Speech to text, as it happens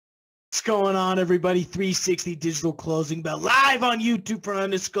What's going on, everybody? 360 Digital Closing Bell, live on YouTube from an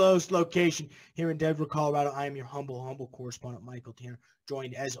undisclosed location here in Denver, Colorado. I am your humble correspondent, Michael Tanner,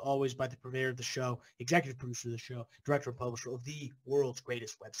 joined as always by the purveyor of the show, executive producer of the show, director and publisher of the world's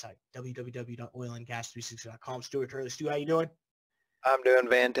greatest website, www.oilandgas360.com. Stuart Hurley. Stu, how you doing? I'm doing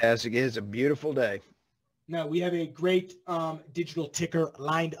fantastic. It's a beautiful day. Now, we have a great digital ticker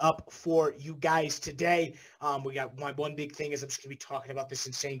lined up for you guys today. We got one big thing is I'm just going to be talking about this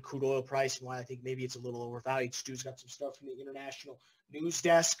insane crude oil price and why I think maybe it's a little overvalued. Stu's got some stuff from the International News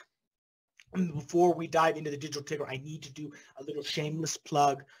Desk. And before we dive into the digital ticker, I need to do a little shameless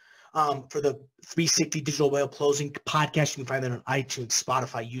plug for the 360 Digital Whale Closing podcast. You can find that on iTunes,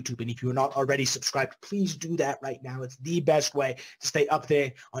 Spotify, YouTube. And if you're not already subscribed, please do that right now. It's the best way to stay up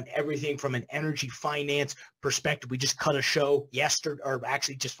there on everything from an energy finance perspective. We just cut a show yesterday, or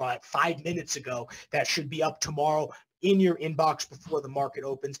actually just 5 minutes ago, that should be up tomorrow in your inbox before the market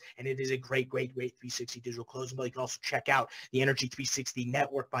opens, and it is a great 360 digital closing bell. You can also check out the Energy 360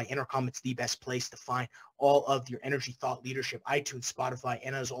 Network by Intercom. It's the best place to find all of your energy thought leadership, iTunes, Spotify,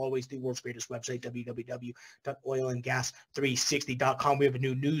 and as always, the world's greatest website, www.oilandgas360.com. We have a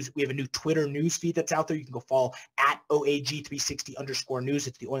new Twitter news feed that's out there. You can go follow at OAG360_news.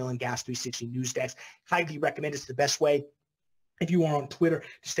 It's the Oil and Gas 360 news desk. Highly recommend. It's the best way, if you are on Twitter,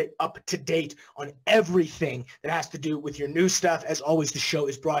 to stay up to date on everything that has to do with your new stuff. As always, the show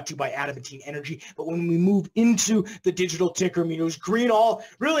is brought to you by Adamantine Energy. But when we move into the digital ticker, it was green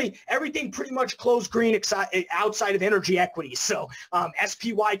really everything pretty much closed green outside of energy equities. So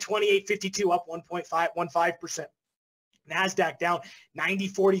SPY 2852 up 1.15%. NASDAQ down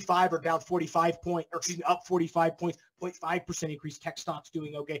 90.45 or down up 45 points, 0.5% increase. Tech stocks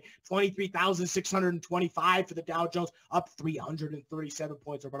doing okay. 23,625 for the Dow Jones, up 337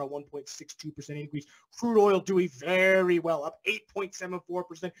 points, or about a 1.62% increase. Crude oil doing very well, up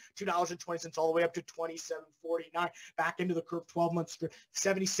 8.74%, $2.20 all the way up to 27.49. Back into the curve, 12-month strip,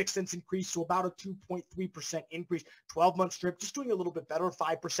 76 cents increase, so about a 2.3% increase. 12-month strip just doing a little bit better,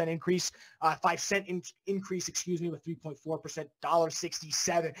 5% increase, 5 cent increase, with 3.4%,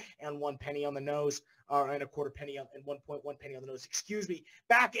 $1.67 and 1 penny on the nose, and a quarter penny and 1.1 penny on the nose.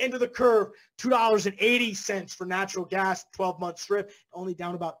 Back into the curve, $2.80 for natural gas, 12-month strip, only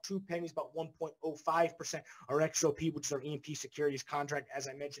down about 2 pennies, about 1.05%. Our XOP, which is our E&P securities contract, as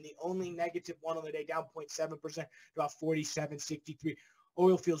I mentioned, the only negative one on the day, down 0.7% to about 47.63.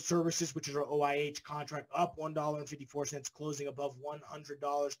 Oilfield Services, which is our OIH contract, up $1.54, closing above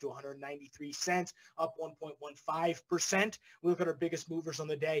 $100 to 193 cents, up 1.15%. We look at our biggest movers on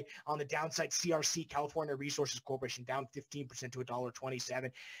the day. On the downside, CRC, California Resources Corporation, down 15% to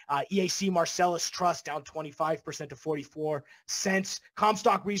 $1.27. EAC Marcellus Trust, down 25% to 44 cents.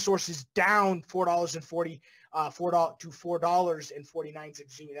 Comstock Resources, down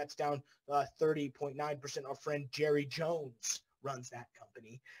 $4.49. That's down 30.9%. Our friend Jerry Jones runs that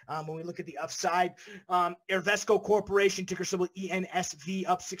company. When we look at the upside, Ervesco Corporation, ticker symbol ENSV,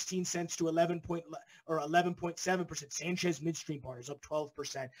 up 16 cents to 11.7%. Sanchez Midstream Partners, up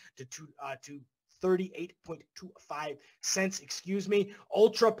 12% to 38.25 cents,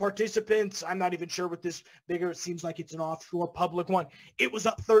 Ultra Participants, I'm not even sure what this bigger, it seems like it's an offshore public one. It was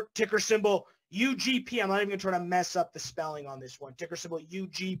up ticker symbol UGP. I'm not even going to try to mess up the spelling on this one. Ticker symbol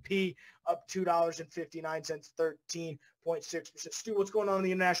UGP, up $2.59, 13.6%. Stu, what's going on in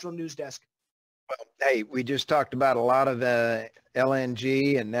the International News Desk? Well, hey, we just talked about a lot of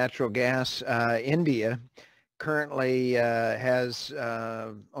LNG and natural gas. India currently has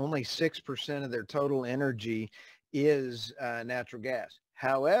only 6% of their total energy is natural gas.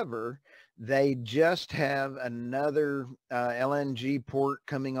 However, they just have another LNG port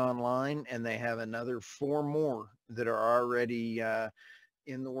coming online, and they have another 4 more that are already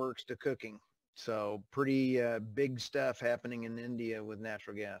in the works to cooking. So pretty big stuff happening in India with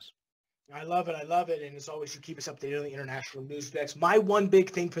natural gas. I love it. And as always, you keep us updated on the International News Desk. My one big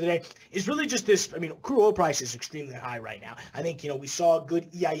thing for the day is really just this. Crude oil price is extremely high right now. I think, we saw a good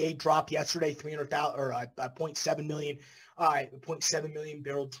EIA drop yesterday, 300,000 or 0.7 million. 0.7 million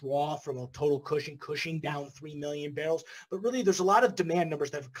barrel draw from a total Cushing down 3 million barrels. But really, there's a lot of demand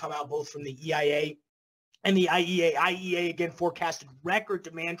numbers that have come out both from the EIA and the IEA. IEA, again, forecasted record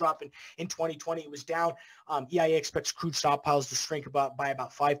demand drop in 2020. It was down. EIA expects crude stockpiles to shrink by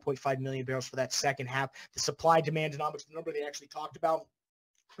about 5.5 million barrels for that second half. The supply-demand dynamics, the number they actually talked about,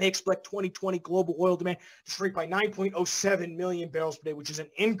 they expect 2020 global oil demand to shrink by 9.07 million barrels per day, which is an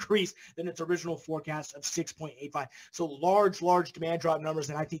increase than its original forecast of 6.85. So large demand drop numbers,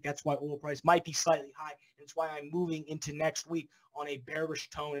 and I think that's why oil price might be slightly high. And it's why I'm moving into next week on a bearish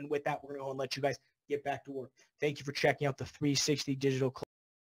tone. And with that, we're going to go and let you guys get back to work. Thank you for checking out the 360 Digital